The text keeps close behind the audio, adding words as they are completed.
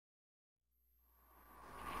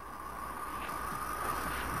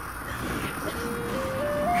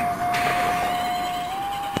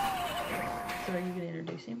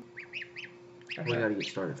We gotta get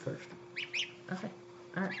started first. Okay.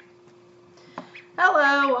 All right.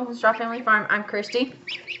 Hello, welcome to Straw Family Farm. I'm Christy.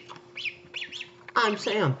 I'm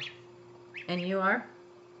Sam. And you are?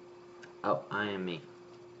 Oh, I am me.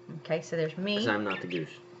 Okay, so there's me. Because I'm not the goose.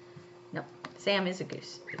 Nope. Sam is a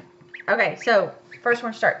goose. Okay, so first we're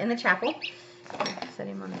going to start in the chapel. Set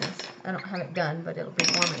him on this. I don't have it done, but it'll be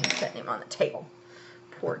warmer than setting him on the table.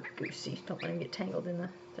 Poor goosey. Don't let him get tangled in the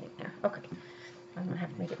thing there. Okay. I'm going to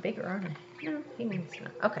have to make it bigger, aren't I? No, he needs to know.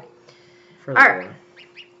 Okay. Further All right. away.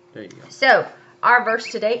 There you go. So, our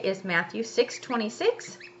verse today is Matthew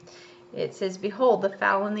 6:26. It says, "Behold the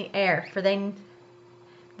fowl in the air, for they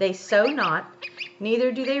sow not,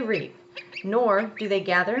 neither do they reap, nor do they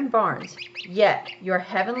gather in barns, yet your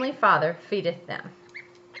heavenly Father feedeth them."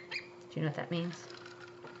 Do you know what that means?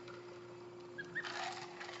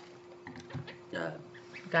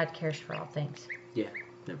 God cares for all things. Yeah,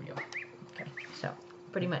 there we go. Okay, so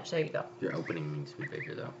pretty much there you go. Your opening needs to be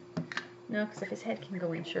bigger, though. No, because if his head can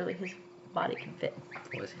go in, surely his body can fit.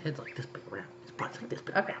 Well, his head's like this big around. His body's like this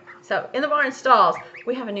big. Okay, so in the barn stalls,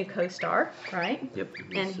 we have a new co-star, right? Yep.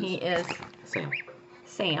 And he is Sam.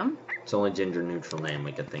 Sam. It's the only gender neutral name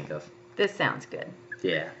we could think of. This sounds good.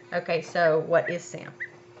 Yeah. Okay, so what is Sam?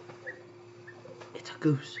 It's a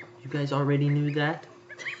goose. You guys already knew that?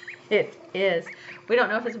 It is. We don't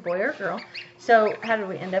know if it's a boy or a girl. So how did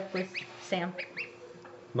we end up with Sam?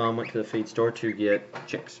 Mom went to the feed store to get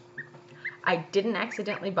chicks. I didn't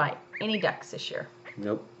accidentally buy any ducks this year.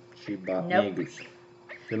 Nope. She bought me a goose.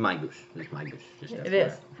 It's my goose. It's my goose. Just it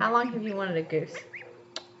is. How long have you wanted a goose?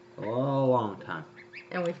 A long time.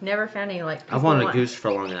 And we've never found any like. I've wanted a goose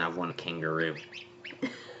for longer than I've wanted a kangaroo.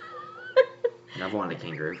 And I've wanted a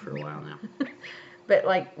kangaroo for a while now. But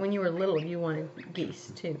like when you were little, you wanted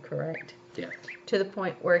geese too, correct? Yeah. To the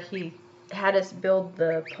point where he had us build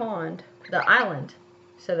the pond, the island,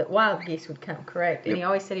 so that wild geese would come, correct? And he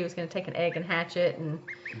always said he was going to take an egg and hatch it, and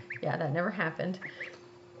yeah, that never happened.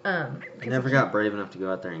 I never got brave enough to go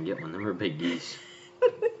out there and get one. They were big geese.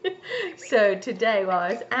 So today, while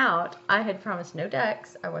I was out, I had promised no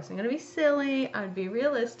ducks. I wasn't going to be silly. I would be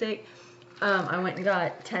realistic. I went and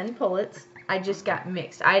got 10 pullets. I just got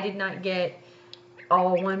mixed. I did not get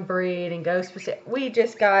all one breed and go specific. We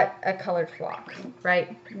just got a colored flock,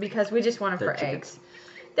 right? Because we just want them for eggs.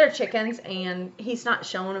 They're chickens, and he's not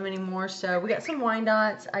showing them anymore. So we got some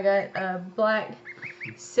Wyandottes. I got a black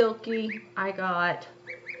silky. I got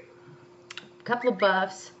a couple of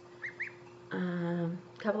buffs, a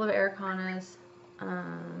couple of Aracanas.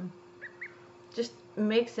 Just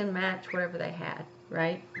mix and match whatever they had,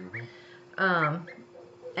 right? Mm-hmm.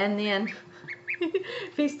 And then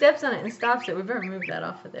if he steps on it and stops it, we better move that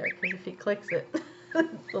off of there, because if he clicks it, the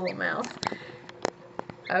little mouse.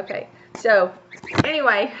 Okay, so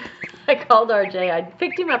anyway, I called RJ. I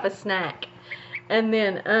picked him up a snack. And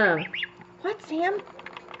then, what, Sam?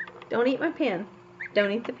 Don't eat my pen. Don't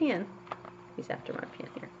eat the pen. He's after my pen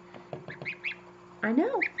here. I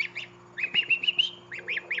know.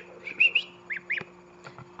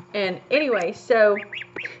 And anyway, so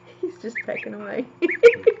he's just pecking away.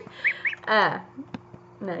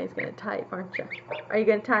 No, he's going to type, aren't you? Are you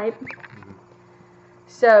going to type? Mm-hmm.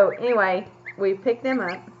 So, anyway, we picked them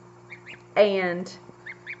up, and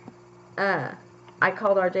I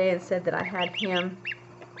called RJ and said that I had him,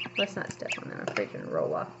 let's not step on that, I'm afraid you're going to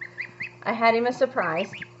roll off. I had him a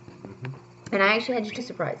surprise, mm-hmm. And I actually had you 2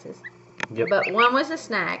 surprises. Yep. But one was a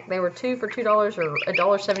snack. They were 2 for $2 or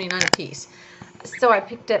 $1.79 a piece. So I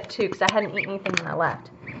picked up 2 because I hadn't eaten anything when I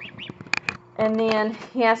left. And then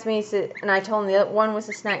he asked me, he said, and I told him the other one was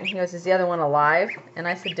a snack, and he goes, "Is the other one alive?" And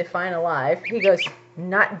I said, "Define alive." He goes,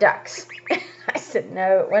 "Not ducks." I said,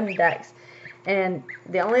 "No, it wasn't ducks." And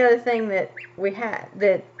the only other thing that we had,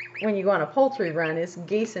 that when you go on a poultry run, is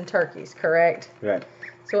geese and turkeys, correct? Right.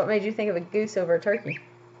 So what made you think of a goose over a turkey?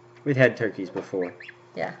 We'd had turkeys before.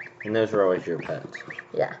 Yeah. And those were always your pets.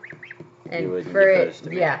 Yeah. And you wouldn't for get it, those to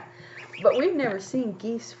me. yeah. But we've never seen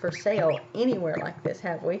geese for sale anywhere like this,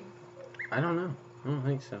 have we? I don't know. I don't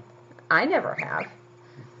think so. I never have.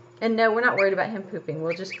 And no, we're not worried about him pooping.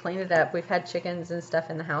 We'll just clean it up. We've had chickens and stuff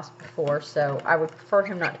in the house before, so I would prefer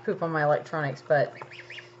him not to poop on my electronics, but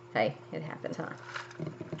hey, it happens, huh?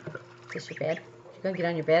 Is this your bed? You gonna get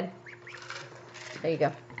on your bed? There you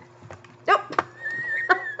go. Nope.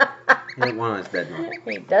 He doesn't want on his bed, Mom.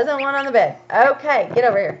 He doesn't want on the bed. Okay, get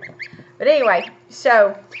over here. But anyway,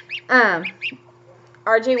 so,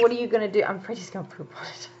 RJ, what are you gonna do? I'm afraid he's gonna poop on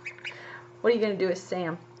it. What are you going to do with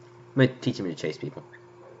Sam? I'm going to teach him to chase people.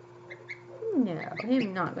 No, he's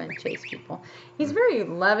not going to chase people. He's very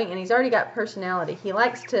loving, and he's already got personality. He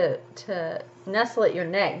likes to nestle at your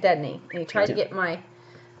neck, doesn't he? And he tried to get my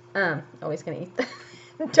He's gonna eat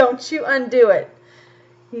Don't you undo it.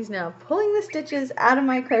 He's now pulling the stitches out of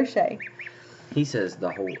my crochet. He says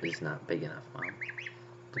the hole is not big enough, Mom.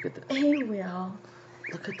 Look at this. He will.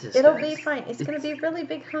 Look at this. It'll be fine. It's gonna be really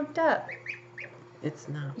big humped up. It's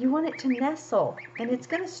not. You want it to nestle, and it's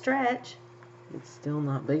gonna stretch. It's still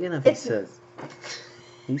not big enough, he says.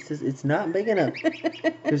 He says it's not big enough.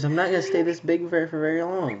 Because I'm not going to stay this big for very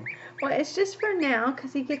long. Well, it's just for now,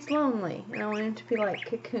 because he gets lonely, and I want him to be, like,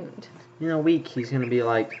 cocooned. In a week, he's going to be,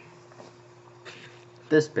 like,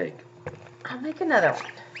 this big. I'll make another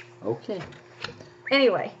one. Okay.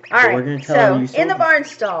 Anyway, alright, so in the barn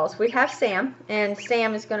stalls, we have Sam, and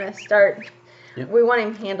Sam is going to start, we want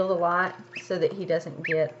him handled a lot, so that he doesn't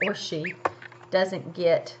get, or she, doesn't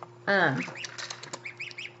get,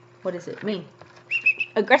 what does it mean?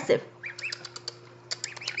 Aggressive.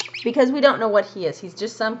 Because we don't know what he is. He's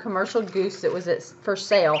just some commercial goose that was for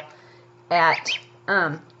sale at,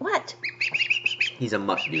 what? He's a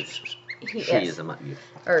mutt goose. She is a mutt goose.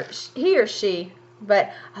 Or he or she.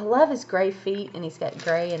 But I love his gray feet, and he's got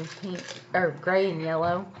gray and pink, or gray and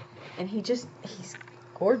yellow. And he's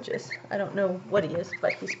gorgeous. I don't know what he is,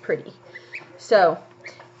 but he's pretty. So,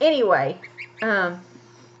 anyway, there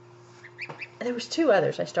was 2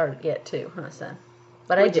 others I started to get too, huh, son?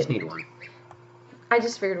 But I just need one. I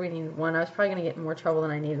just figured we needed one. I was probably going to get in more trouble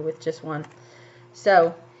than I needed with just one.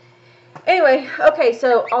 So, anyway, okay,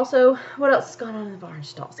 so also, what else has gone on in the barn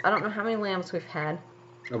stalls? I don't know how many lambs we've had.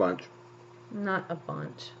 A bunch. Not a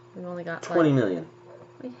bunch. We've only got 20 million.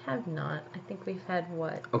 We have not. I think we've had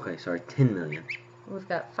what? Okay, sorry, 10 million. We've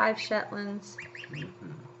got 5 Shetlands,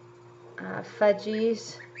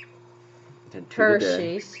 Fudgies,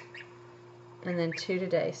 Hershey's, and then 2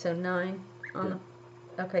 today. So 9 on the...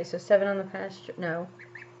 Okay, so 7 on the pasture. No.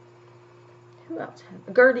 Who else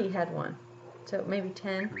had? Gertie had 1. So maybe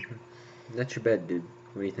 10. That's your bed, dude.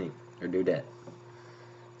 What do you think? Or dudette?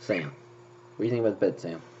 Sam. What do you think about the bed,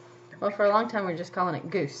 Sam? Well, for a long time we were just calling it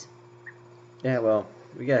Goose. Yeah, well,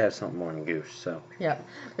 we gotta have something more than Goose, so. Yep.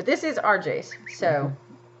 But this is RJ's. So,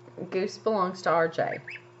 Goose belongs to RJ.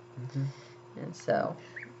 And so.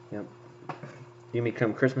 Yep. You mean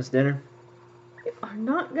come Christmas dinner? We are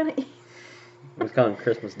not going to eat. We called him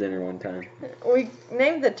Christmas dinner one time. We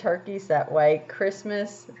named the turkeys that way: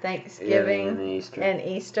 Christmas, Thanksgiving, and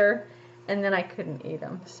Easter. And then I couldn't eat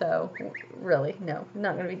them. So, really, no,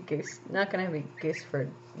 not going to be goose. Not going to be goose for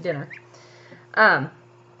dinner.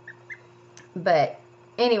 But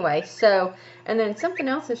anyway, so, and then something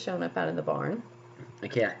else has shown up out of the barn. A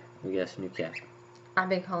cat. We got a new cat. I've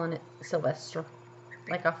been calling it Sylvester,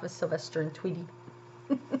 like off of Sylvester and Tweety.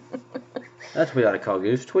 That's what we ought to call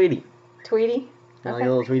Goose. Tweety. Tweety? Okay. Like a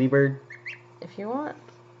little Tweety bird? If you want.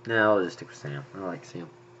 No, I'll just stick with Sam. I like Sam.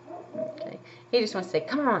 Okay. He just wants to say,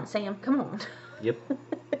 come on, Sam, come on. Yep.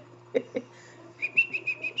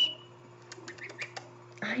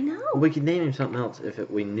 I know. We could name him something else if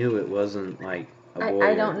we knew it wasn't like a boy.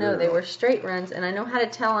 I don't know. They were straight runs, and I know how to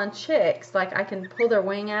tell on chicks. Like, I can pull their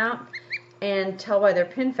wing out and tell by their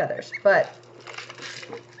pin feathers, but...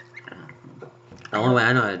 The only way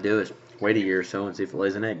I know how to do is wait a year or so and see if it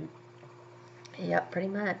lays an egg. Yep, pretty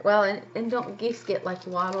much. Well, and don't geese get like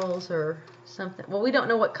wattles or something? Well, we don't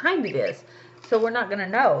know what kind it is, so we're not going to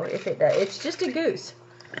know if it does. It's just a goose.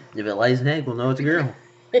 If it lays an egg, we'll know it's a girl.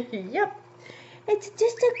 Yep. It's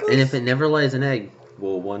just a goose. And if it never lays an egg,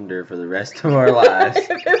 we'll wonder for the rest of our lives. If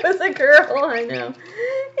it was a girl, I know.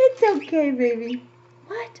 It's okay, baby.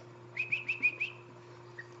 What?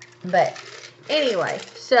 But anyway,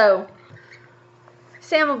 so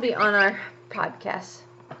Sam will be on our podcast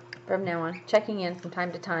from now on, checking in from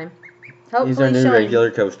time to time. Hopefully he's our new regular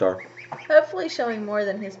co-star. Hopefully showing more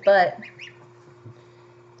than his butt.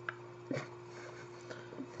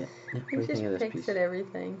 What He do you just think of this picks piece? at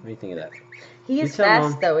everything. What do you think of that? He is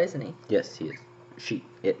fast, though, isn't he? Yes, he is.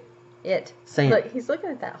 It. Sam. Look, he's looking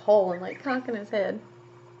at that hole and, like, cocking his head.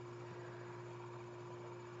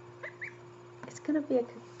 It's going to be a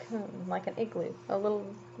cocoon, like an igloo. A little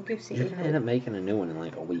goosey You're igloo. going to end up making a new one in,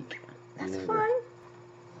 like, a week. That's fine.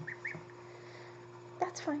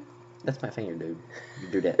 That's fine. That's my finger, dude. You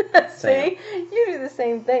do that. See? You do the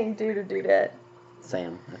same thing, dude, or do that.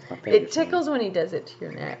 Sam. That's my finger. It tickles when he does it to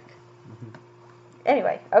your neck.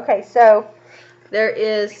 Anyway, okay, so there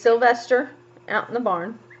is Sylvester out in the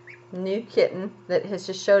barn. New kitten that has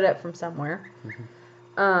just showed up from somewhere.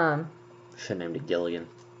 Should have named it Gilligan.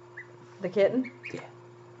 The kitten? Yeah.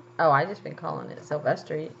 Oh, I just been calling it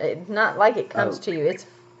Sylvester. It's not like it comes to you.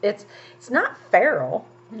 It's not feral.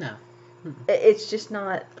 No. It's just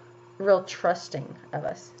not real trusting of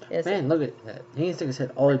us, is Man, look at that. He can stick his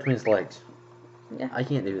head all between his legs. Yeah. I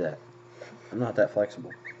can't do that. I'm not that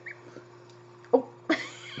flexible.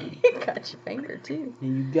 You got your finger too. Yeah,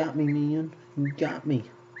 you got me, man. You got me.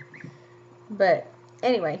 But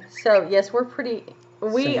anyway, so yes,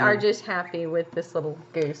 we Sam. are just happy with this little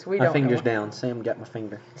goose. We My don't finger's know. down. Sam got my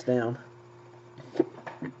finger. It's down.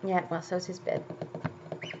 Yeah, well, so's his bed.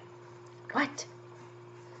 What?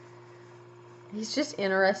 He's just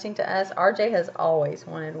interesting to us. RJ has always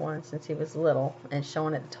wanted one since he was little and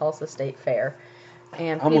shown at the Tulsa State Fair.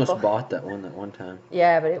 And I almost bought that one time.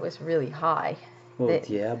 Yeah, but it was really high. Well,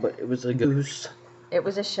 yeah, but it was a goose. It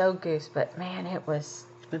was a show goose, but man, it was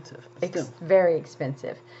Expensive. Very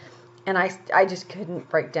expensive. And I just couldn't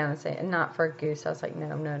break down and say, not for a goose. I was like,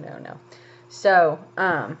 no, no, no, no. So,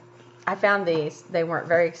 I found these. They weren't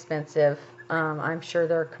very expensive. I'm sure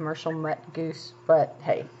they're a commercial mutt goose, but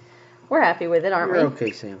hey, we're happy with it, aren't we? You're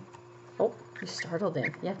okay, Sam. Oh, you startled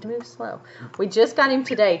him. You have to move slow. We just got him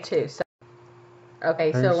today, too. So,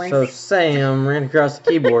 okay, So Sam ran across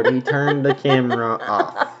the keyboard. He turned the camera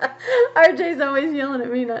off. RJ's always yelling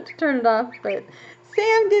at me not to turn it off, but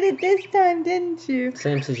Sam did it this time, didn't you?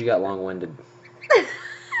 Sam says you got long-winded.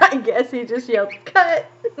 I guess he just yelled,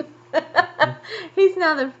 cut. He's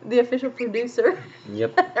now the official producer.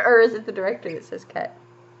 Yep. Or is it the director that says cut?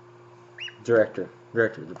 Director.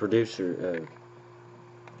 The producer.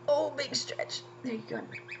 Oh, big stretch. There you go.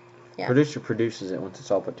 Yeah. Producer produces it once it's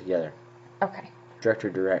all put together. Okay. Director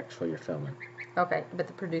directs while you're filming. Okay, but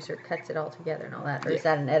the producer cuts it all together and all that. Or is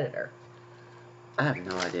that an editor? I have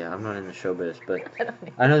no idea. I'm not in the show business, but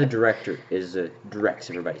I know the director directs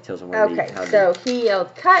everybody, tells them what to do. Okay, so he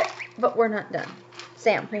yelled cut, but we're not done.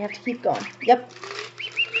 Sam, we have to keep going. Yep.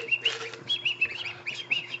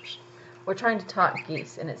 We're trying to talk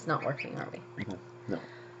geese, and it's not working, are we? No.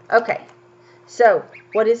 Okay, so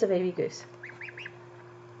what is a baby goose?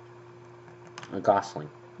 A gosling.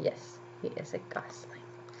 Yes, he is a gosling.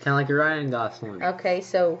 Kind of like a Ryan Gosling. Okay,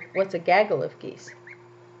 so what's a gaggle of geese?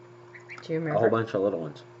 Do you remember? A whole bunch of little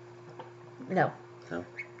ones. No. No.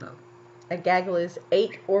 A gaggle is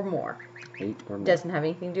 8 or more. 8 or more. Doesn't have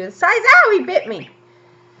anything to do with size. Ow, he bit me.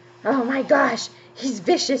 Oh my gosh, he's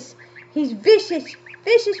vicious. He's vicious.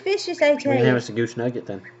 Vicious, I tell We can you. have us a goose nugget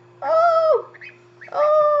then. Oh.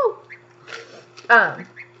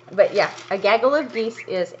 But yeah, a gaggle of geese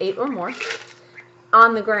is 8 or more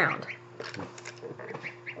on the ground.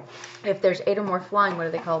 If there's 8 or more flying, what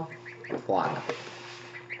are they called? A flock.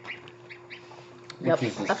 Yep,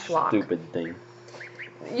 Which is a flock. Stupid thing.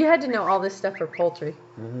 You had to know all this stuff for poultry.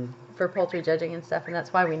 Mm-hmm. For poultry judging and stuff, and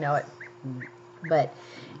that's why we know it. But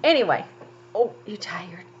anyway. Oh, you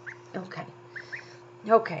tired? Okay.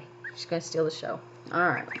 She's going to steal the show.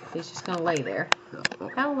 Alright. He's just going to lay there.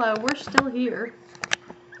 Hello, we're still here.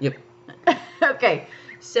 Yep. Okay.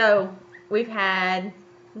 So, we've had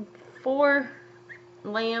 4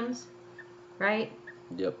 lambs, right?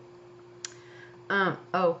 Yep.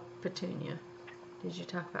 Petunia. Did you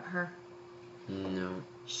talk about her? No.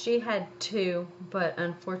 She had 2, but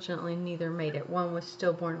unfortunately neither made it. One was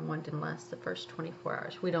stillborn and one didn't last the first 24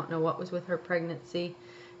 hours. We don't know what was with her pregnancy.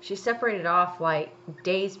 She separated off like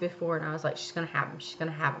days before, and I was like, she's going to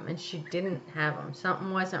have them. And she didn't have them.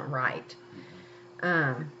 Something wasn't right.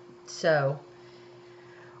 So,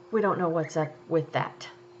 we don't know what's up with that.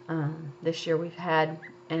 This year we've had,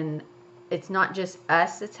 and it's not just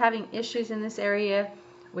us that's having issues in this area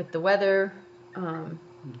with the weather.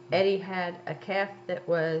 Eddie had a calf that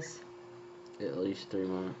was at least 3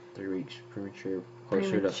 weeks premature,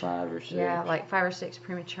 closer to 5 or 6. Yeah, like 5 or 6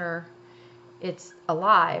 premature. It's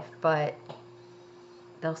alive, but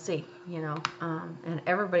they'll see, and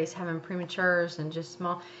everybody's having prematures and just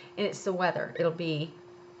small, and it's the weather. It'll be,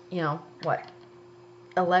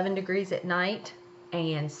 11 degrees at night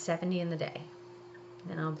and 70 in the day.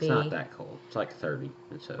 Then it'll be. It's not that cold. It's like 30.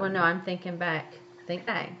 Well, no, I'm thinking back. Think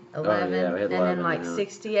back. 11, we had 11 and then like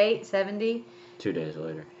 68, 70. 2 days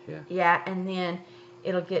later, yeah. Yeah, and then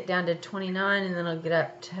it'll get down to 29, and then it'll get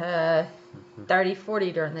up to 30,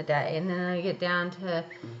 40 during the day, and then it'll get down to,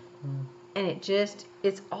 and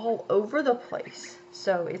it's all over the place.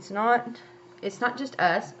 So it's not just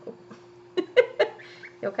us.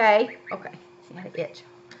 Okay? Okay. He had an itch.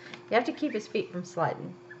 You have to keep his feet from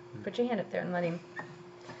sliding. Put your hand up there and let him.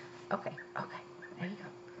 Okay. There you go.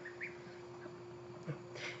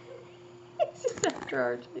 He's just after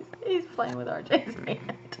RJ's. He's playing with RJ's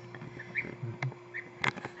hand.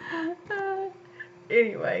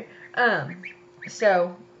 Anyway,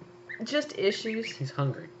 so just issues. He's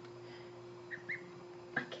hungry.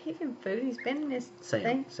 I gave him food. He's been in his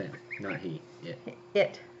thing. Sam, not he.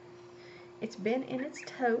 It's been in its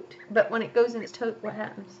tote, but when it goes in its tote, what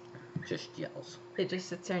happens? Just yells. It just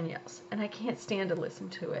sits there and yells, and I can't stand to listen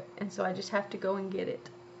to it, and so I just have to go and get it.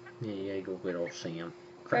 Yeah, you gotta go get old Sam.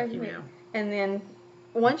 cracky meow. And then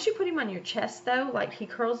once you put him on your chest, though, like he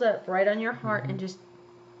curls up right on your heart and just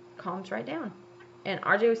calms right down. And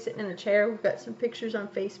RJ was sitting in the chair. We've got some pictures on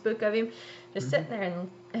Facebook of him just sitting there,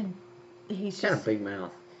 and he's got a big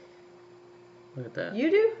mouth. Look at that.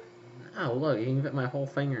 You do? Oh, look, he can fit my whole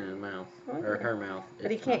finger in his mouth. Okay. Or her mouth.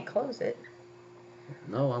 But he can't close it.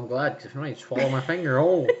 No, I'm glad, because I might swallow my finger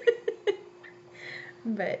whole.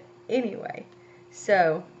 But anyway,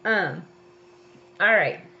 so,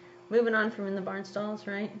 alright. Moving on from in the barn stalls,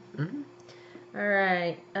 right? Mm-hmm.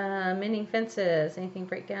 Alright, mending fences. Anything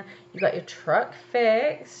break down? You got your truck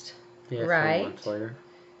fixed. Yeah, right? 3 months later.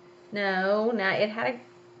 No, it had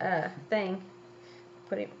a thing.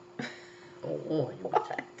 Put him. Oh,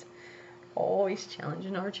 what? Oh, he's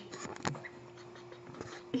challenging Archie.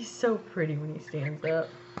 He's so pretty when he stands up.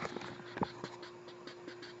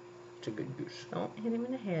 It's a good goose. Don't hit him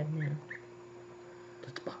in the head now.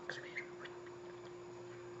 That's box,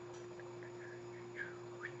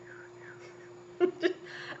 man.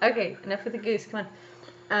 Okay, enough with the goose. Come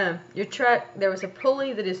on. Your truck, there was a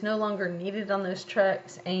pulley that is no longer needed on those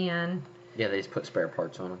trucks, and... Yeah, they just put spare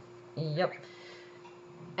parts on them. Yep.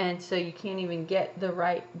 And so you can't even get the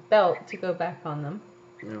right belt to go back on them.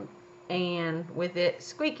 No. And with it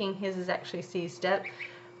squeaking, his is actually seized up,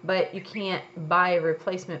 but you can't buy a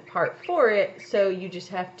replacement part for it, so you just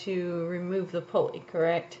have to remove the pulley,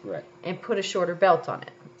 correct? Right. And put a shorter belt on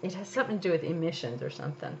it. It has something to do with emissions or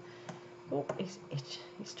something. Oh, he's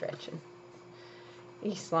stretching.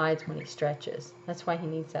 He slides when he stretches. That's why he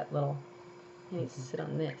needs that little, he needs to sit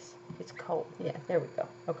on this. It's cold. Yeah, there we go.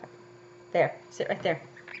 Okay. There. Sit right there.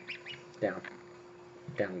 Down.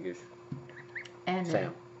 Down, Goose. And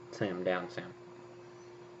Sam. Sam, down, Sam.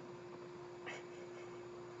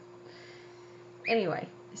 Anyway,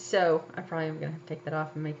 so I probably am going to take that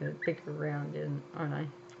off and make it a bigger round, aren't I?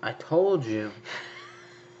 I told you.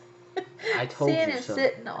 I told Seeing you him so.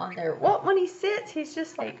 sitting on there. Well, when he sits, he's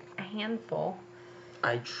just like a handful.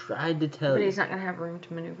 I tried to tell you. But he's not going to have room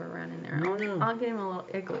to maneuver around in there. No. I'll get him a little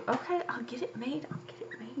igloo. Okay, I'll get it made.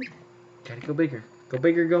 Gotta go bigger. Go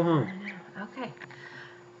bigger, go home. I know. Okay.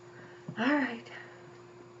 All right.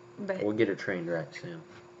 But we'll get it trained right, Sam.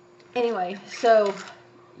 Anyway, so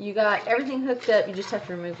you got everything hooked up. You just have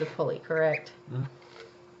to remove the pulley, correct? Mm-hmm.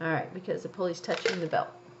 All right, because the pulley's touching the belt,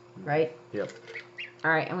 right? Yep.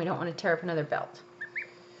 All right, and we don't want to tear up another belt.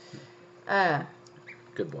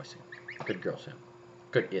 Good boy, Sam. Good girl, Sam.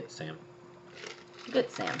 Good it, Sam.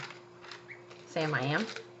 Good Sam. Sam, I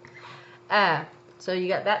am. So you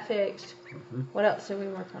got that fixed. Mm-hmm. What else did we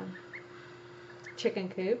work on? Chicken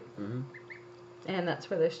coop. Mm-hmm. And that's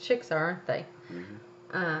where those chicks are, aren't they?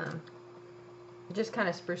 Mm-hmm. Just kind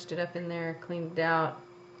of spruced it up in there, cleaned it out.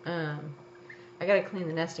 I got to clean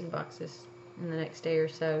the nesting boxes in the next day or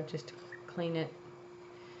so just to clean it.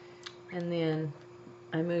 And then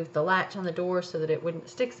I moved the latch on the door so that it wouldn't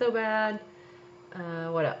stick so bad.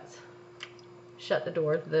 What else? Shut the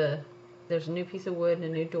door. There's a new piece of wood and a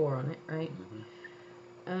new door on it, right?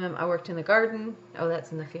 Mm-hmm. I worked in the garden. Oh,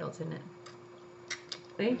 that's in the fields, isn't it?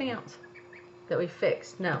 Anything else that we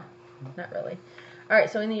fixed? No, not really. All right,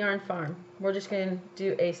 so in the yarn farm, we're just going to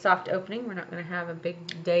do a soft opening. We're not going to have a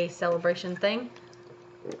big day celebration thing.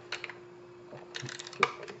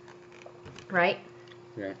 Right?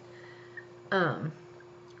 Right. And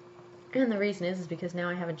the reason is because now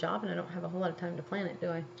I have a job and I don't have a whole lot of time to plan it, do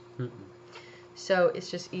I? Mm-mm. So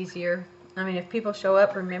it's just easier. I mean, if people show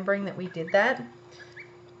up remembering that we did that,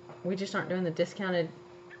 we just aren't doing the discounted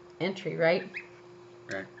entry, right?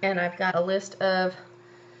 Right. And I've got a list of,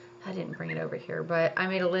 I didn't bring it over here, but I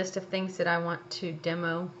made a list of things that I want to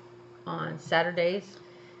demo on Saturdays.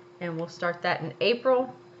 And we'll start that in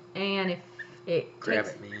April. And if it Grab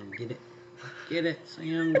takes... it, man. Get it. Get it,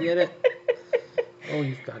 Sam. Get it. Oh,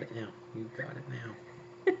 you've got it now. You've got it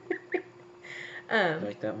now. You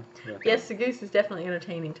like that one? Like yes, the goose is definitely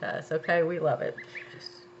entertaining to us. Okay, we love it.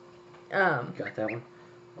 You got that one?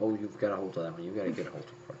 Oh, you've got a hold of that one. You've got to get a hold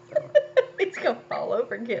of that one. He's going to fall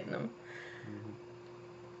over getting them. Mm-hmm.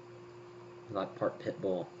 Like part pit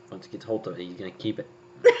bull. Once he gets hold of it, he's going to keep it.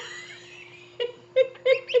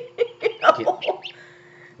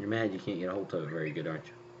 You're mad you can't get a hold of it very good, aren't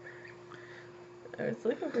you? I was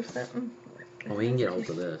looking for something. Well, he can get a hold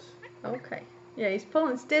of this. Okay. Yeah, he's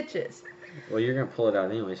pulling stitches. Well, you're going to pull it out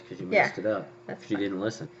anyways because you messed it up. That's because you didn't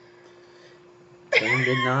listen. Sam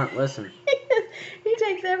did not listen. He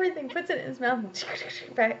takes everything, puts it in his mouth,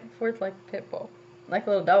 and back and forth like a pit bull. Like a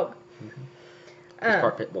little dog. Mm-hmm. It's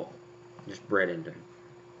part pit bull. Just bred into him.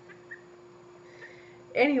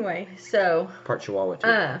 Anyway, so... Part chihuahua, too.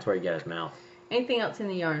 That's where he got his mouth. Anything else in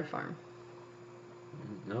the yarn farm?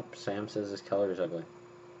 Nope. Sam says this color is ugly.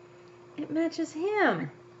 It matches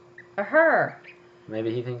him. Or her.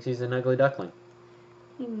 Maybe he thinks he's an ugly duckling.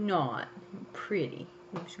 He's not. Pretty.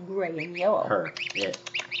 He's gray and yellow. Her. Yeah.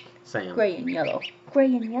 Sam. Gray and yellow. Gray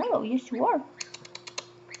and yellow. Yes, you are.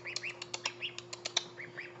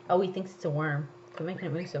 Oh, he thinks it's a worm. For making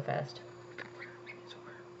it move so fast.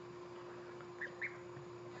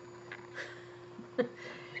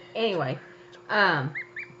 Anyway.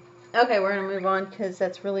 Okay, we're going to move on because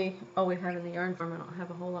that's really all we have in the yarn farm. I don't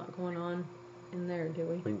have a whole lot going on in there, do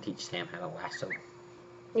we? We can teach Sam how to lasso.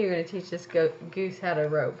 You're going to teach this goose how to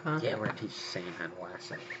rope, huh? Yeah, we're going to teach Sam how to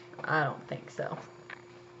lasso. I don't think so.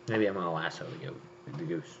 Maybe I'm going to lasso the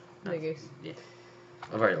goose. The goose. Yeah.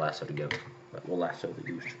 I've already lassoed the goat, but we'll lasso the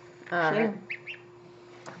goose. Alright.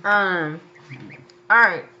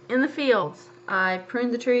 Alright, in the fields, I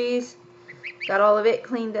pruned the trees, got all of it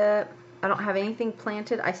cleaned up. I don't have anything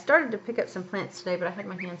planted. I started to pick up some plants today, but I had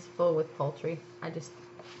my hands full with poultry. I just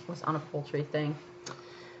was on a poultry thing.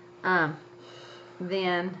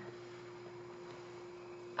 Then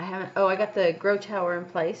I got the grow tower in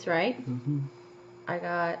place, right? Mm-hmm.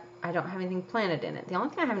 I don't have anything planted in it. The only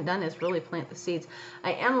thing I haven't done is really plant the seeds.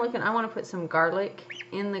 I want to put some garlic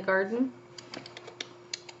in the garden.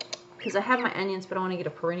 Because I have my onions, but I want to get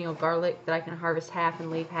a perennial garlic that I can harvest half and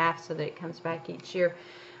leave half so that it comes back each year.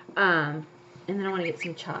 And then I want to get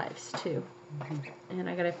some chives too. And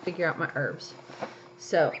I got to figure out my herbs.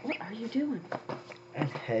 So, what are you doing?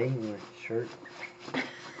 Hey, my shirt. I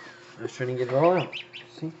was trying to get it all out.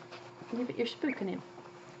 See? Yeah, but you're spooking him.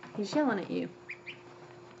 He's yelling at you.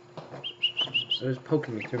 I was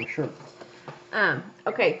poking me through my shirt.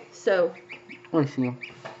 Okay, so. I see him.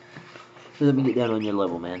 Let me get down on your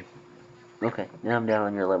level, man. Okay, now I'm down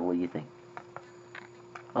on your level. What do you think?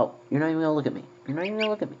 Oh, you're not even gonna look at me. You're not even gonna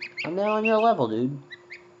look at me. I'm down on your level, dude.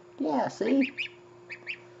 Yeah, see?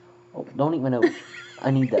 Oh, don't eat my nose. I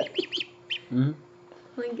need that. Mm-hmm.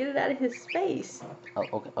 Well, then get it out of his face. Oh,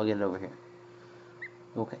 okay. I'll get it over here.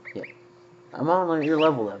 Okay, yeah. I'm on your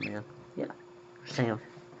level, though, man. Yeah. Sam.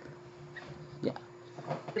 Yeah.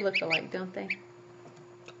 They look alike, don't they?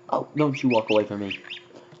 Oh, don't you walk away from me.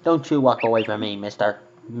 Don't you walk away from me, mister.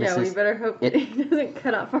 Yeah, we better hope that he doesn't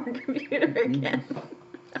cut off our computer again.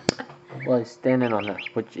 Well, he's standing on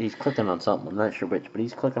he's clicking on something. I'm not sure which, but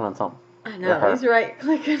he's clicking on something. I know, he's right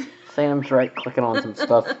clicking. Sam's right clicking on some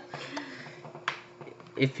stuff.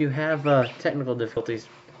 If you have technical difficulties,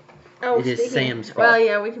 it is Sam's fault. Well,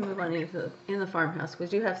 yeah, we can move on in the farmhouse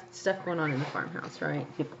because you have stuff going on in the farmhouse, right?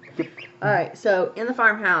 Yep. All right, so in the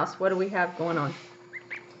farmhouse, what do we have going on?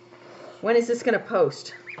 When is this going to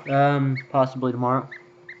post? Possibly tomorrow.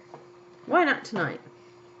 Why not tonight?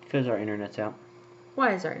 Because our internet's out.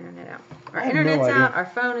 Why is our internet out? Our internet's out. Our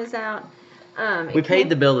phone is out. We paid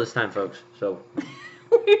the bill this time, folks. So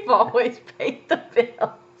we've always paid the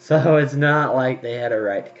bill. So it's not like they had a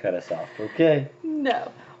right to cut us off, okay?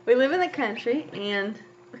 No. We live in the country, and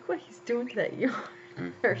look what he's doing to that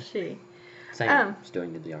yarn. Or she. Sam's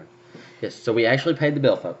doing to the yarn. Yes, so we actually paid the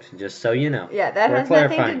bill, folks, just so you know. Yeah, that has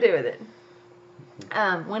nothing to do with it.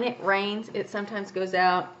 When it rains, it sometimes goes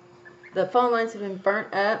out. The phone lines have been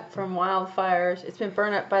burnt up from wildfires. It's been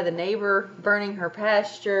burnt up by the neighbor burning her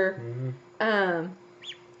pasture. Mm-hmm.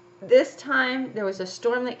 This time, there was a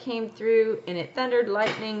storm that came through, and it thundered,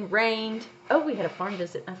 lightning, rained. Oh, we had a farm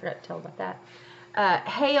visit. I forgot to tell about that.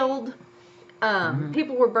 Hailed.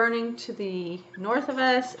 People were burning to the north of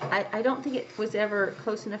us. I don't think it was ever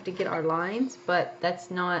close enough to get our lines, but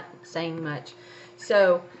that's not saying much.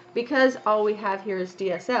 So, because all we have here is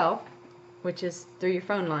DSL, which is through your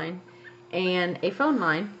phone line, and a phone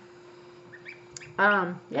line,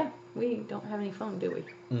 yeah, we don't have any phone, do we?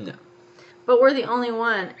 No. But we're the only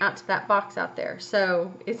one out to that box out there,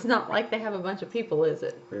 so it's not like they have a bunch of people, is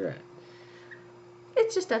it? Right.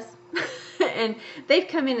 It's just us. And they've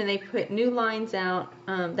come in and they put new lines out.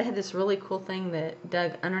 They had this really cool thing that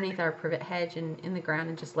dug underneath our privet hedge and in the ground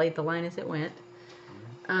and just laid the line as it went.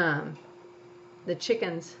 The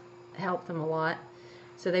chickens helped them a lot.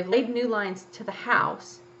 So they've laid new lines to the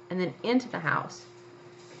house and then into the house.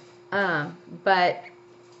 But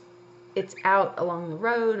it's out along the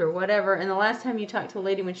road or whatever. And the last time you talked to a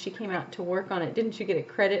lady when she came out to work on it, didn't you get a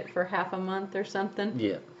credit for half a month or something?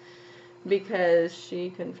 Yeah. Because she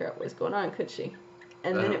couldn't figure out what was going on, could she?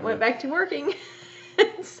 And then it went back to working.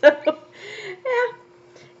 So, yeah,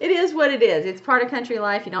 it is what it is. It's part of country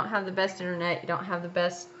life. You don't have the best internet. You don't have the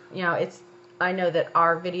best, I know that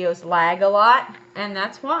our videos lag a lot, and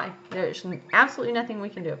that's why. There's absolutely nothing we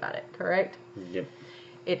can do about it, correct? Yep.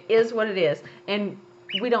 It is what it is. And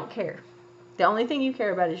we don't care. The only thing you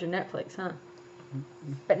care about is your Netflix, huh?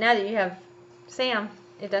 But now that you have Sam,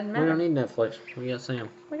 It doesn't matter. We don't need Netflix. We got Sam.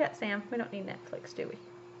 We got Sam. We don't need Netflix, do we?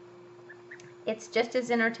 It's just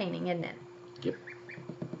as entertaining, isn't it? Yep.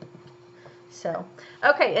 So,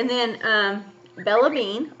 okay, and then Bella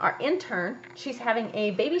Bean, our intern, she's having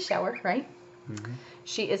a baby shower, right? Mm-hmm.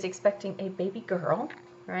 She is expecting a baby girl,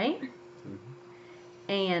 right? Mm-hmm.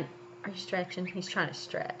 And are you stretching? He's trying to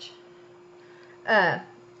stretch.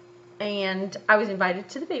 And I was invited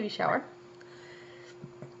to the baby shower.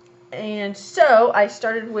 And so I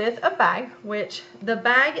started with a bag, which the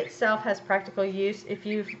bag itself has practical use. If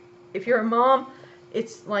you're a mom,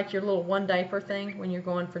 it's like your little one diaper thing when you're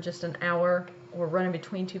going for just an hour or running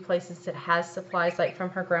between two places that has supplies, like from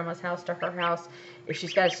her grandma's house to her house. If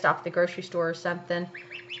she's got to stop at the grocery store or something,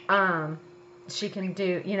 she can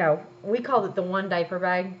do, we called it the one diaper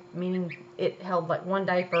bag, meaning it held like one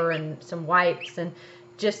diaper and some wipes and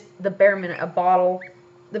just the bare minimum, a bottle,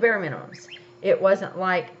 the bare minimums. It wasn't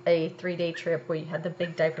like a 3-day trip where you had the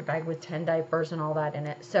big diaper bag with 10 diapers and all that in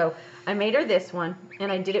it. So I made her this one,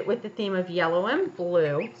 and I did it with the theme of yellow and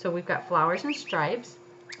blue. So we've got flowers and stripes.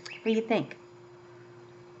 What do you think?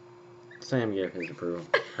 Sam gave his approval.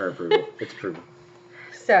 Her approval. It's approval.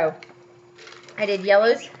 So I did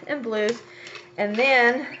yellows and blues, and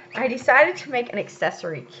then I decided to make an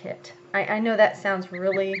accessory kit. I know that sounds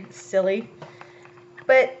really silly,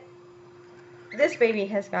 but this baby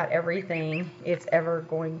has got everything it's ever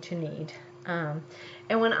going to need. And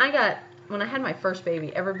when I had my first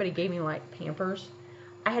baby, everybody gave me like Pampers.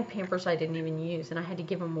 I had Pampers I didn't even use, and I had to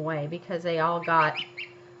give them away because they all got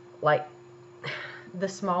like the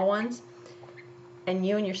small ones. And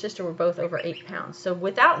you and your sister were both over 8 pounds. So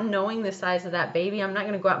without knowing the size of that baby, I'm not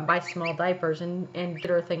going to go out and buy small diapers and get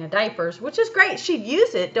her a thing of diapers, which is great. She'd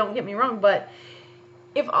use it, don't get me wrong. But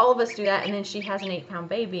if all of us do that and then she has an 8-pound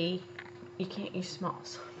baby, you can't use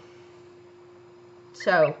smalls.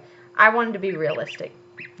 So I wanted to be realistic.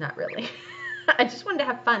 Not really. I just wanted to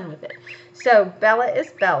have fun with it. So Bella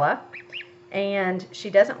is Bella. And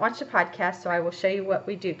she doesn't watch the podcast, so I will show you what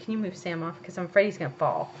we do. Can you move Sam off? Because I'm afraid he's going to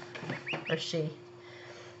fall. Or she.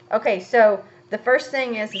 Okay, so the first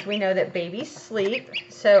thing is we know that babies sleep.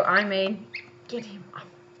 So I made... Get him off.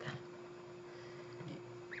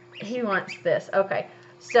 He wants this. Okay.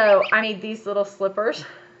 So I made these little slippers.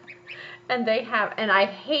 And they have... And I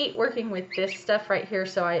hate working with this stuff right here.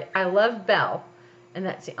 So I love Belle. And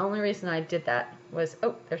that's the only reason I did that was...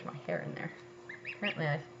 Oh, there's my hair in there. Apparently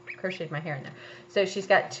I crocheted my hair in there. So she's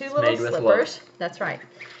got two little slippers. That's right.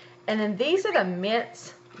 And then these are the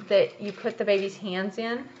mitts that you put the baby's hands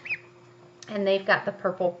in. And they've got the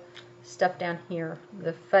purple stuff down here,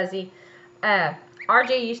 the fuzzy.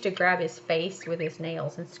 RJ used to grab his face with his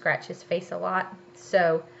nails and scratch his face a lot.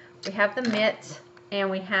 So we have the mitts and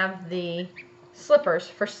we have the slippers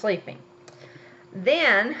for sleeping.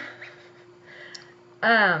 Then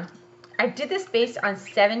I did this based on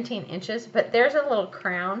 17 inches, but there's a little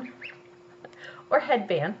crown or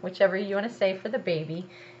headband, whichever you want to say, for the baby.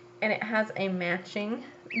 And it has a matching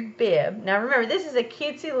bib. Now remember, this is a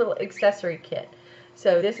cutesy little accessory kit.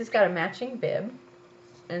 So this has got a matching bib.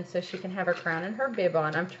 And so she can have her crown and her bib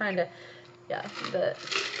on. I'm trying to,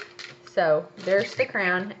 so there's the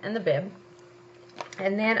crown and the bib.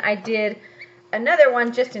 And then I did another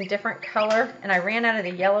one just in different color. And I ran out of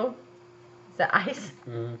the yellow. Is that ice?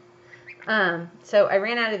 Mm-hmm. So I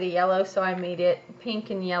ran out of the yellow, so I made it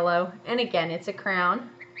pink and yellow. And again, it's a crown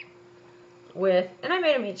with, and I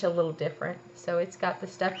made them each a little different. So it's got the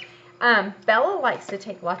stuff. Bella likes to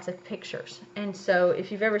take lots of pictures. And so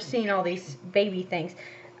if you've ever seen all these baby things,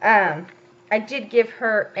 I did give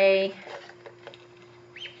her a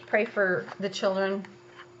Pray for the Children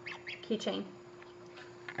keychain.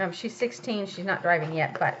 She's 16. She's not driving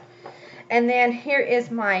yet, but. And then here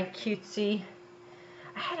is my cutesy.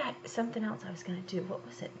 I had something else I was going to do. What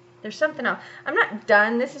was it? There's something else. I'm not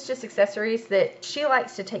done. This is just accessories that she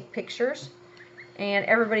likes to take pictures. And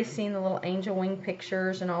everybody's seen the little angel wing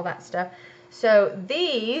pictures and all that stuff. So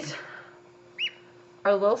these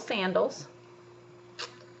are little sandals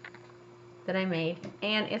that I made.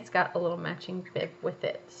 And it's got a little matching bib with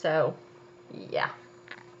it. So, yeah.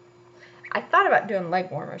 I thought about doing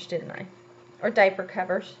leg warmers, didn't I? Or diaper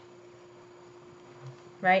covers.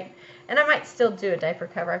 Right? And I might still do a diaper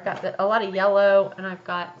cover. I've got a lot of yellow, and I've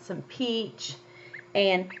got some peach,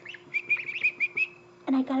 and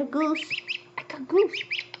I got a goose. I got Goose.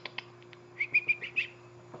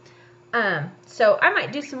 So I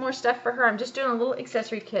might do some more stuff for her. I'm just doing a little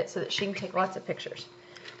accessory kit so that she can take lots of pictures.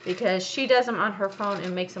 Because she does them on her phone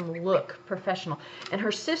and makes them look professional. And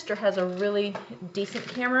her sister has a really decent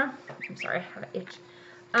camera. I'm sorry, I have an itch.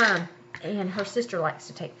 And her sister likes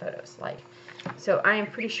to take photos. So I am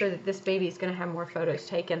pretty sure that this baby is going to have more photos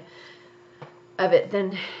taken of it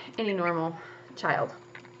than any normal child.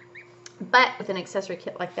 But with an accessory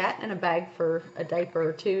kit like that and a bag for a diaper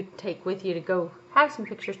or two to take with you to go have some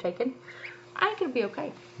pictures taken, I think it'll be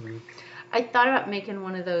okay. Mm-hmm. I thought about making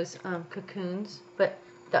one of those cocoons, but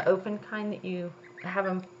the open kind that you have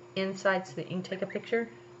them inside so that you can take a picture.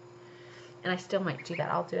 And I still might do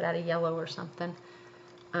that. I'll do it out of yellow or something.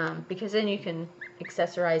 Because then you can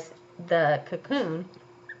accessorize the cocoon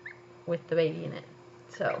with the baby in it.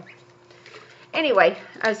 So, anyway,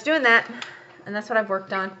 I was doing that, and that's what I've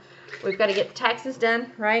worked on. We've got to get the taxes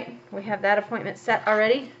done, right? We have that appointment set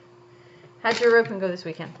already. How'd your roping go this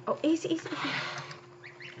weekend? Oh, easy.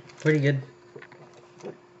 Pretty good.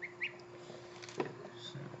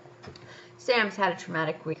 Sam's had a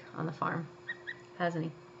traumatic week on the farm, hasn't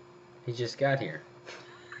he? He just got here.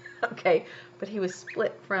 Okay, but he was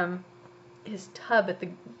split from his tub at the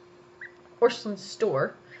porcelain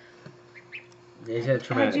store. Yeah, he's had a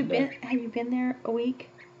traumatic day. Have you been there a week?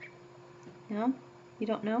 No? You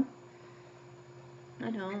don't know? I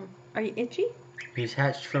know. Are you itchy? He's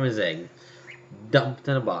hatched from his egg, dumped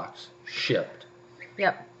in a box, shipped.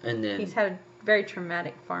 Yep. And then he's had a very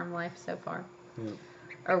traumatic farm life so far. Yep.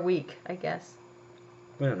 Or week, I guess.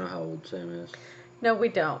 We don't know how old Sam is. No, we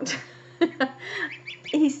don't.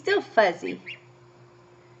 He's still fuzzy.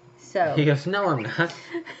 So. He goes, no, I'm not.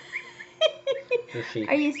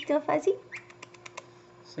 Are you still fuzzy?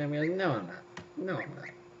 Sam goes, no, I'm not. No, I'm not.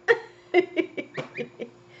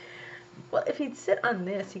 Well, if he'd sit on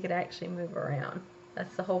this, he could actually move around.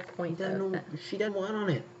 That's the whole point of it. She doesn't want on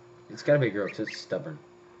it. It's got to be a girl because it's stubborn.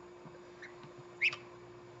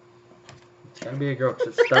 It's got to be a girl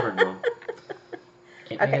because it's stubborn, Mom.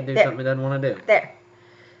 Can't make it do something it doesn't want to do. There.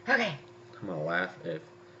 Okay. I'm going to laugh if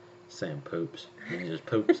Sam poops. And he just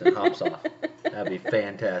poops and hops off. That'd be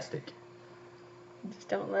fantastic. Just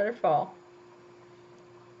don't let her fall.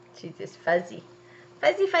 She's just fuzzy.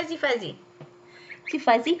 Fuzzy. Too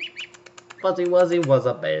fuzzy? Fuzzy Wuzzy was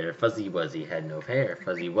a bear. Fuzzy Wuzzy had no hair.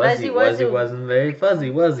 Fuzzy Wuzzy wasn't very fuzzy,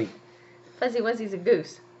 was he? Fuzzy Wuzzy's a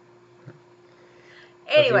goose.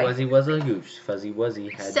 Anyway. Fuzzy Wuzzy was a goose. Fuzzy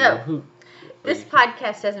Wuzzy had no hoot. This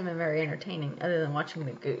podcast hasn't been very entertaining other than watching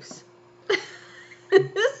the goose.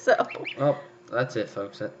 So. Well, that's it,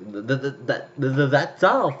 folks. That's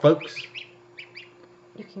all, folks.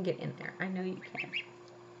 You can get in there. I know you can.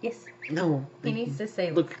 Yes. No. He needs to say.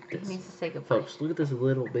 Look at this. He needs to say goodbye. Folks, look at this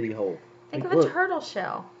little bitty hole. Think of a turtle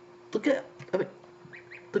shell. Look at.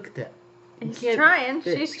 Look at that. He's trying.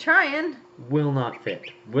 Fit. She's trying. Will not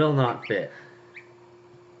fit. Will not fit.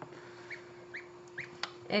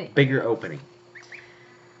 Bigger opening.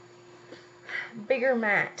 Bigger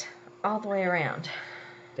mat all the way around.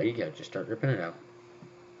 There you go. Just start ripping it out.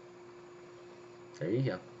 There you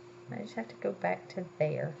go. I just have to go back to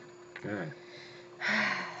there. All right.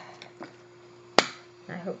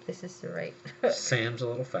 I hope this is the right. Sam's a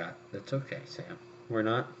little fat. That's okay, Sam. We're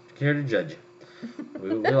not here to judge you. We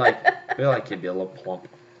like you to be a little plump.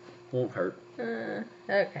 Won't hurt.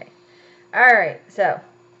 Okay. All right. So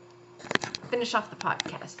finish off the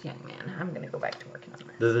podcast, young man. I'm gonna go back to working on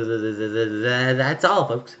it. That's all,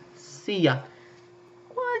 folks. See ya.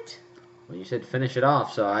 What? Well, you said finish it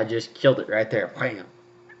off, so I just killed it right there. Wham.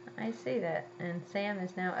 I see that, and Sam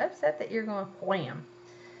is now upset that you're going wham.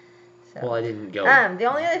 So, well, I didn't go. The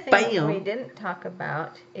only other thing we didn't talk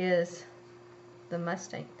about is the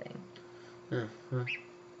Mustang thing.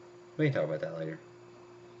 We can talk about that later.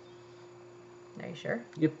 Are you sure?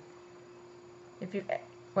 Yep.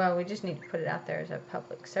 Well, we just need to put it out there as a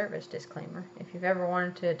public service disclaimer. If you've ever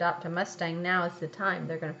wanted to adopt a Mustang, now is the time.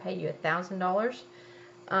 They're going to pay you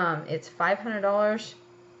 $1,000. It's $500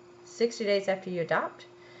 60 days after you adopt,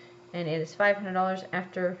 and it is $500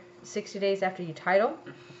 after 60 days after you title.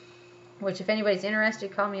 Which, if anybody's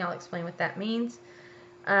interested, call me. I'll explain what that means.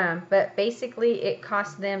 But basically, it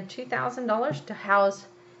costs them $2,000 to house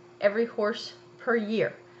every horse per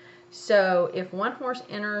year. So if one horse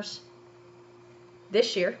enters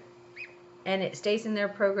this year and it stays in their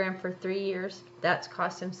program for 3 years, that's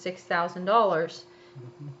cost them $6,000,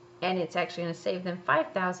 and it's actually going to save them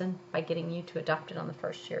 $5,000 by getting you to adopt it on the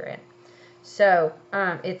first year in. So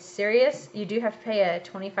it's serious. You do have to pay a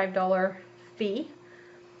 $25 fee.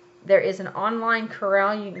 There is an online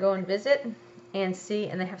corral you can go and visit and see,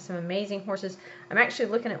 and they have some amazing horses. I'm actually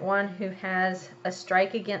looking at one who has a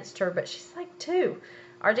strike against her, but she's like 2.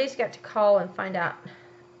 RJ's got to call and find out.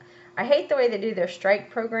 I hate the way they do their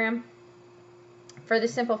strike program for the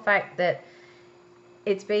simple fact that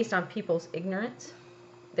it's based on people's ignorance.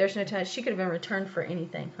 There's no time. She could have been returned for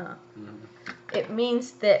anything, huh? It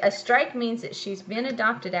means that a strike means that she's been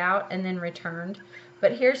adopted out and then returned.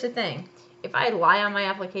 But here's the thing. If I lie on my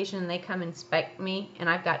application and they come inspect me and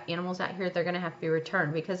I've got animals out here, they're going to have to be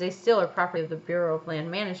returned because they still are property of the Bureau of Land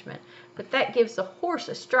Management. But that gives the horse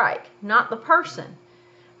a strike, not the person.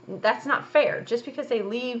 That's not fair. Just because they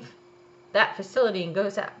leave that facility and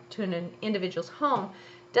goes out to an individual's home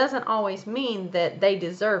doesn't always mean that they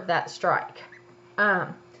deserve that strike.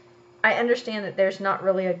 I understand that there's not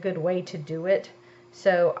really a good way to do it.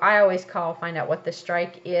 So I always call, find out what the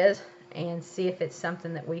strike is, and see if it's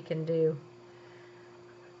something that we can do.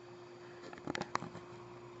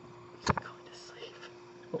 She's going to sleep.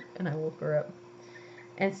 Oh, and I woke her up.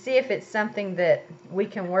 And see if it's something that we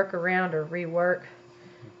can work around or rework.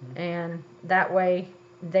 And that way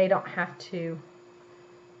they don't have to.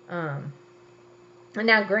 And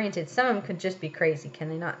now, granted, some of them could just be crazy, can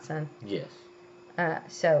they not, son? Yes.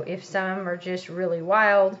 So if some are just really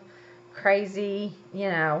wild, crazy, you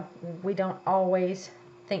know, we don't always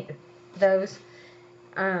think those.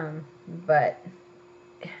 But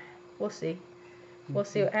we'll see. We'll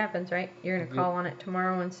see what happens, right? You're going to call on it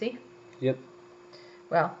tomorrow and see? Yep.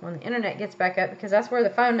 Well, when the internet gets back up, because that's where the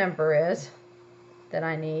phone number is that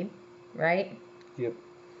I need, right? Yep.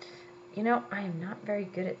 You know, I am not very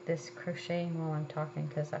good at this crocheting while I'm talking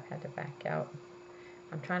because I've had to back out.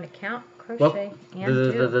 I'm trying to count, crochet, and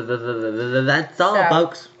do. That's all,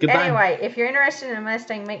 folks. Goodbye. Anyway, if you're interested in a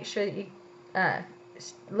Mustang, make sure that you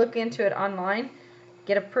look into it online.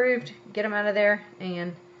 Get approved, get them out of there,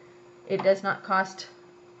 and it does not cost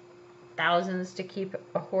thousands to keep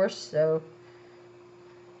a horse, so,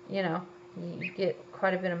 you know, you get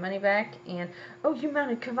quite a bit of money back. And, oh, you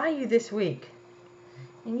mounted Cavallo this week.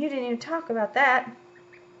 And you didn't even talk about that.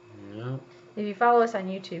 No. If you follow us on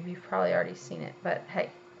YouTube, you've probably already seen it. But,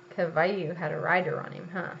 hey, Cavallo had a rider on him,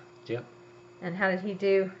 huh? Yep. And how did he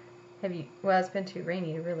do? Well, it's been too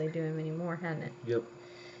rainy to really do him anymore, hasn't it? Yep.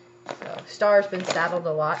 So, Star's been saddled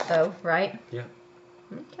a lot, though, right? Yeah.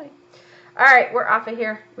 Okay. All right, we're off of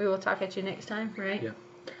here. We will talk at you next time, right? Yeah.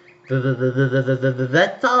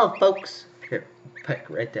 That's all, folks. Here, peck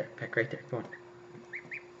right there. Peck right there. Come on.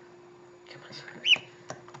 Come on.